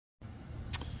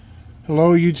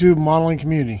Hello YouTube modeling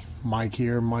community, Mike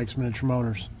here, Mike's Miniature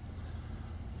Motors.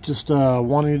 Just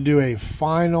wanting to do a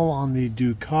final on the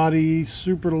Ducati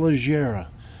Superleggera.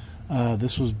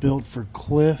 This was built for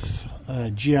Cliff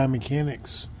GI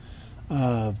Mechanics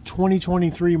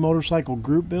 2023 motorcycle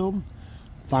group build.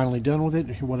 Finally done with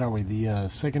it. What are we, the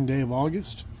second day of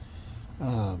August?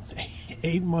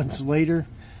 8 months later.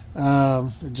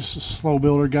 Just a slow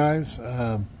builder, guys.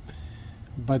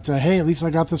 But hey, at least I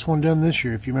got this one done this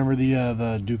year. If you remember the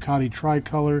Ducati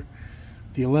tricolor,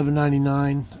 the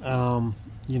 1199,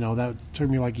 you know, that took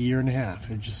me like a year and a half.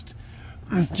 It just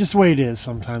the way it is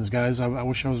sometimes, guys. I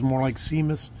wish I was more like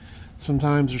Seamus.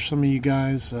 Sometimes there's some of you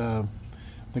guys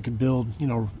that could build, you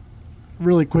know,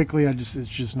 really quickly. It's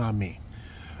just not me.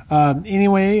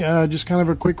 Anyway, just kind of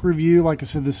a quick review. Like I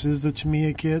said, this is the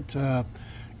Tamiya kit.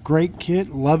 Great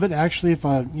kit, love it. Actually, if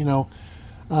I, you know.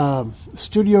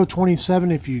 Studio 27,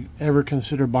 if you ever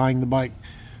consider buying the bike,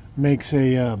 makes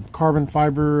a carbon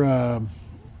fiber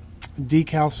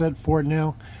decal set for it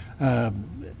now.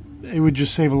 It would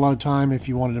just save a lot of time if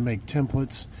you wanted to make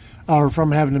templates, or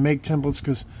from having to make templates,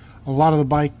 because a lot of the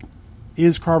bike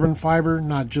is carbon fiber,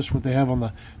 not just what they have on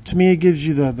the Tamiya. Gives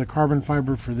you the carbon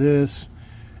fiber for this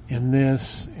and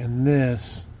this and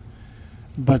this,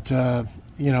 but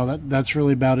you know, that's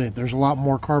really about it. There's a lot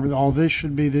more carbon. All this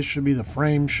should be, the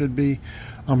frame should be,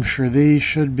 I'm sure these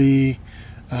should be,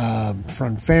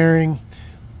 front fairing.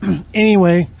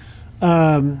 Anyway,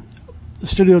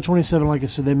 Studio 27, like I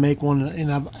said, they make one,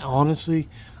 and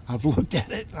I've looked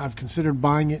at it. I've considered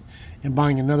buying it and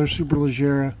buying another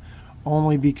Superleggera,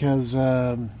 only because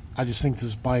I just think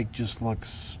this bike just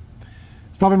looks,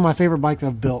 it's probably my favorite bike that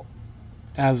I've built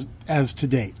as to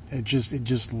date. It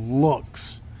just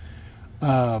looks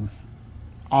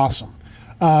awesome.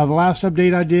 The last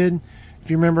update I did, if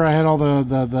you remember, I had all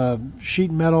the sheet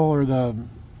metal or the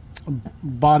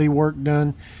body work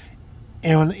done,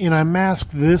 and I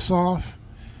masked this off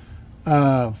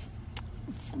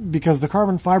because the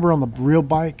carbon fiber on the real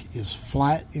bike is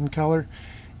flat in color,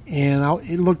 and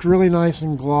it looked really nice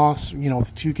and gloss, you know,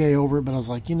 with 2K over it. But I was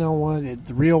like, you know what,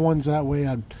 the real one's that way.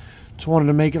 I just wanted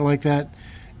to make it like that.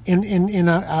 And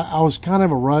I was kind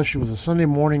of a rush. It was a Sunday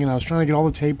morning, and I was trying to get all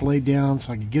the tape laid down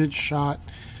so I could get it shot,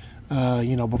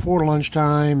 you know, before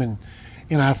lunchtime. And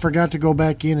I forgot to go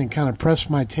back in and kind of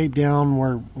press my tape down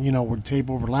where, you know, where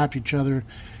tape overlapped each other.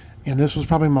 And this was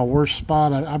probably my worst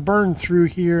spot. I burned through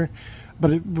here, but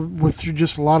through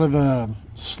just a lot of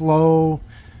slow,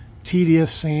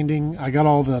 tedious sanding. I got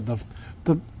all the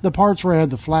parts where I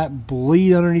had the flat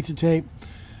bleed underneath the tape.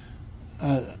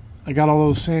 I got all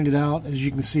those sanded out. As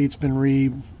you can see, it's been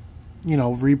repolished,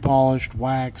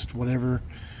 waxed, whatever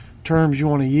terms you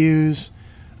want to use.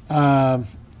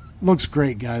 Looks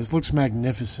great, guys. Looks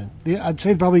magnificent. I'd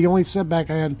say probably the only setback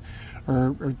I had,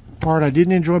 or part I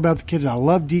didn't enjoy about the kit, I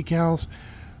love decals,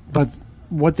 but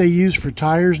what they use for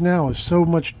tires now is so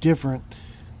much different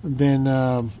than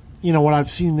you know, what I've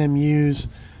seen them use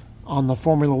on the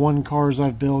Formula One cars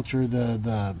I've built, or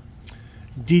the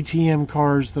DTM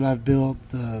cars that I've built,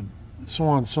 so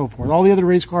on and so forth. All the other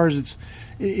race cars,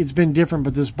 it's been different,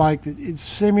 but this bike, it's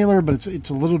similar, but it's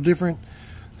a little different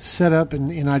setup,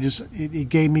 and it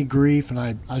gave me grief,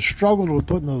 and I struggled with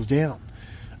putting those down.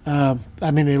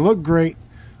 I mean, they look great,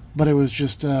 but it was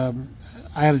just I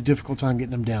had a difficult time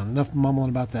getting them down. Enough mumbling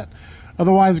about that.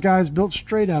 Otherwise, guys, built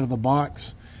straight out of the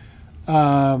box.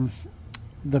 The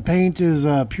paint is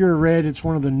pure red. It's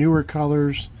one of the newer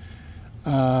colors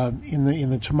in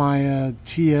the Tamiya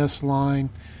TS line,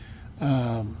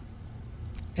 and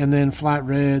then flat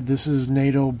red. This is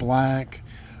NATO black.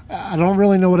 I don't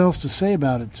really know what else to say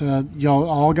about it. Y'all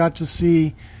all got to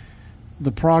see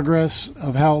the progress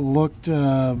of how it looked,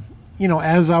 you know,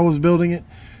 as I was building it.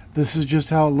 This is just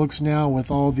how it looks now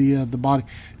with all the body,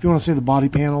 if you want to say, the body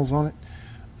panels on it.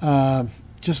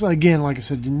 Just again, like I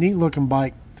said, a neat looking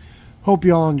bike. Hope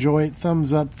y'all enjoy it.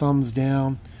 Thumbs up, thumbs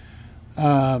down.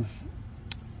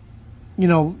 You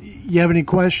know, you have any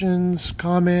questions,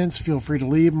 comments, feel free to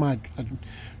leave them. I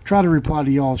try to reply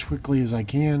to y'all as quickly as I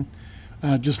can.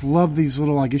 Just love these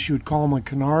little, I guess you would call them a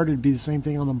canard. It'd be the same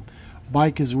thing on a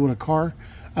bike as it would a car.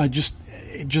 Just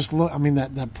look, I mean,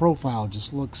 that profile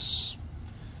just looks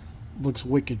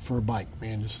wicked for a bike,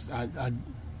 man. I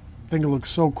think it looks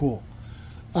so cool.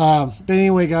 But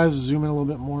anyway, guys, I'll zoom in a little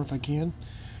bit more if I can.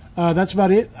 That's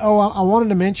about it. Oh, I wanted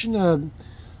to mention,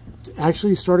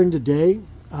 actually starting today,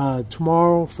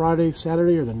 tomorrow, Friday,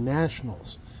 Saturday are the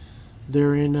Nationals.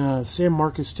 They're in San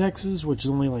Marcos, Texas, which is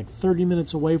only like 30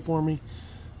 minutes away from me,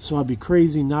 so I'd be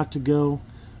crazy not to go.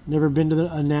 Never been to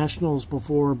the Nationals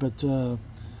before, but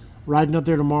riding up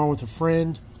there tomorrow with a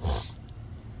friend.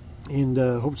 and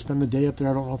hope to spend the day up there.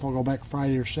 I don't know if I'll go back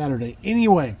Friday or Saturday.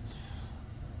 Anyway,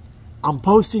 I'm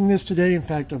posting this today. In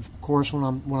fact, of course, when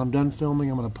I'm done filming,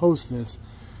 I'm going to post this.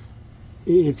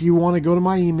 If you want to go to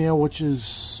my email, which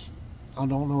is, I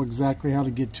don't know exactly how to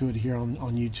get to it here on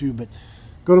YouTube, but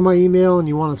go to my email and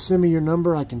you want to send me your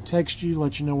number, I can text you,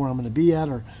 let you know where I'm going to be at,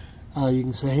 or you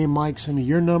can say, hey, Mike, send me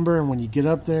your number, and when you get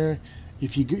up there,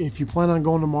 if you plan on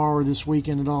going tomorrow or this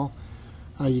weekend at all,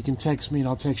 you can text me, and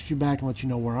I'll text you back and let you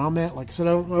know where I'm at. Like I said,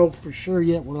 I don't know for sure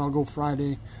yet whether I'll go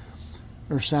Friday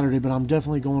or Saturday, but I'm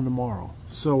definitely going tomorrow.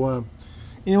 So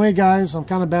anyway, guys, I'm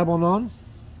kind of babbling on.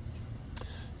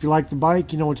 If you like the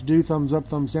bike, you know what to do. Thumbs up,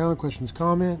 thumbs down, questions,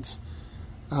 comments.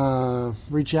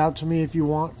 Reach out to me if you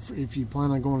want, if you plan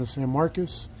on going to San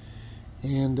Marcos.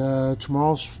 And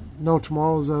tomorrow's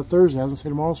Thursday. I was going to say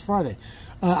tomorrow's Friday.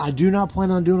 I do not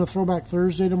plan on doing a Throwback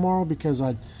Thursday tomorrow because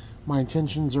my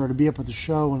intentions are to be up at the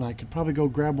show, and I could probably go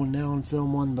grab one now and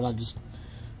film one, but I just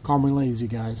call me lazy,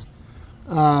 guys.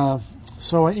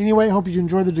 So anyway, hope you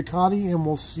enjoy the Ducati, and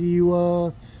we'll see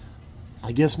you,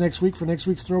 I guess, next week for next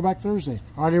week's Throwback Thursday.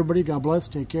 All right, everybody, God bless.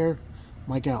 Take care.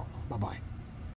 Mike out. Bye-bye.